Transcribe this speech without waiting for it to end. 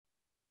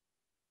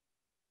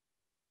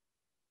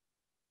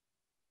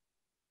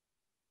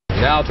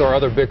Now to our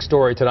other big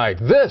story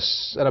tonight.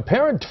 An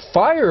apparent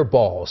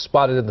fireball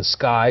spotted in the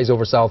skies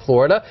over South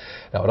Florida.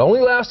 Now, it only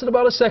lasted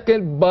about a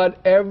second, but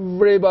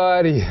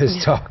everybody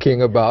is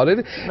talking about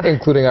it,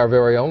 including our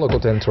very own Local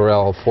 10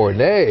 Terrell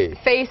Forney.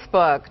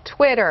 Facebook,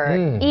 Twitter,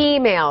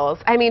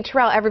 emails. I mean,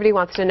 Terrell, everybody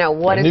wants to know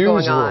what is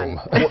going on.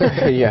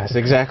 Yes,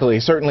 exactly.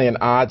 Certainly an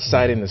odd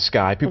sight in the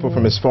sky. People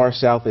from as far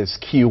south as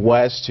Key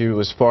West to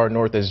as far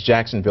north as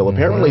Jacksonville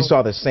apparently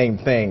saw the same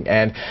thing.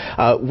 And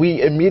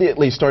we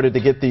immediately started to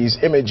get these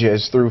images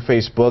through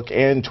Facebook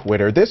and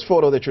Twitter. This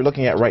photo that you're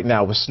looking at right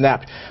now was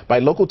snapped by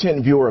Local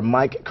 10 viewer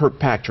Mike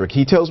Kirkpatrick.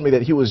 He tells me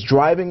that he was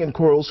driving in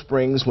Coral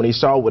Springs when he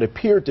saw what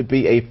appeared to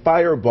be a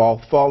fireball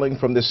falling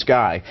from the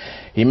sky.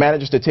 He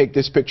managed to take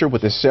this picture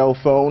with his cell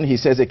phone. He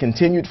says it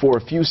continued for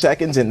a few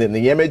seconds and then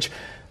the image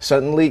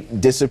suddenly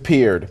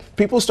disappeared.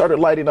 People started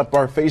lighting up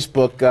our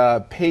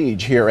Facebook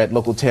page here at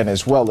Local 10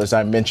 as well. As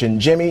I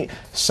mentioned, Jimmy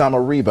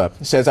Samariba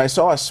says, I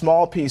saw a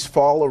small piece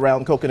fall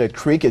around Coconut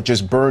Creek. It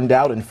just burned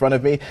out in front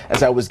of me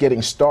as I was getting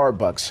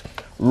Starbucks.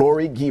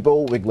 Lori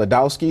Gibo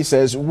Wigladowski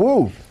says,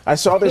 woo, I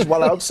saw this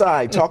while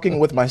outside talking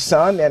with my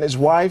son and his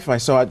wife. I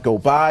saw it go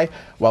by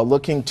while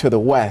looking to the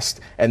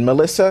west. And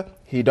Melissa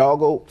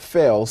Hidalgo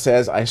Phil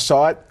says, I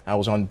saw it. I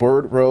was on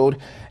Bird Road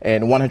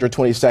and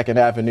 122nd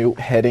Avenue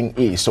heading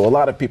east. So a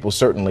lot of people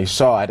certainly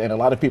saw it, and a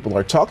lot of people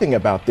are talking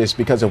about this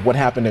because of what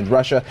happened in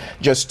Russia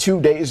just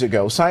 2 days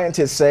ago.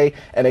 Scientists say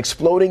an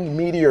exploding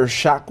meteor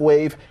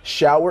shockwave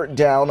showered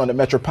down on the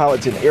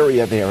metropolitan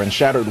area there and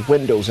shattered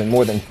windows in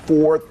more than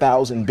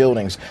 4,000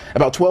 buildings.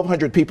 About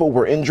 1,200 people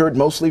were injured,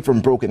 mostly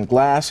from broken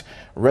glass.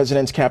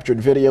 Residents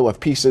captured video of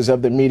pieces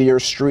of the meteor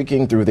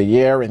streaking through the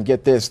air, and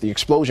get this, the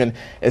explosion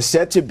is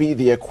said to be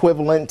the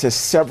equivalent to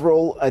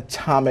several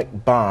atomic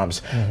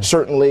bombs.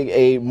 Certainly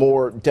a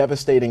more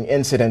devastating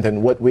incident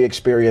than what we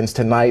experienced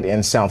tonight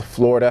in South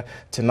Florida.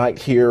 Tonight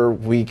here,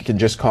 we can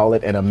just call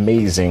it an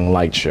amazing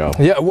light show.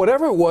 Yeah,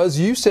 whatever it was,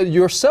 you said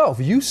yourself,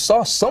 you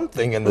saw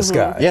something in the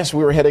sky. Yes,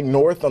 we were heading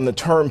north on the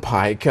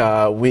turnpike.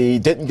 We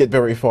didn't get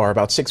very far,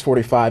 about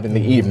 6:45 in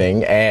the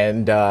evening,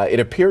 and it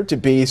appeared to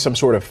be some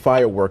sort of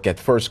firework at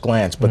first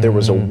glance, but there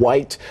was a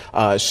white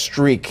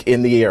streak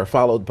in the air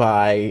followed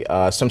by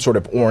some sort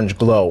of orange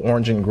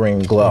and green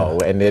glow,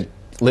 and it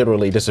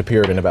literally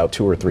disappeared in about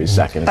 2 or 3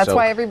 seconds. That's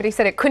why everybody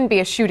said it couldn't be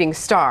a shooting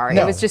star.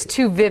 No. It was just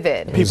too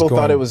vivid. People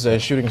thought it was a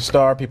shooting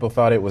star. People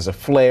thought it was a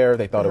flare.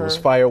 They thought it was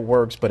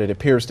fireworks, but it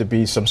appears to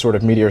be some sort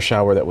of meteor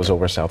shower that was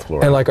over South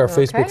Florida. And like our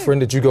Facebook friend,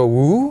 did you go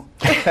woo?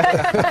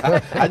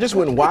 I just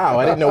went wow.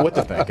 I didn't know what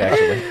to think,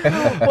 actually.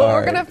 Well,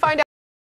 we're going to find out.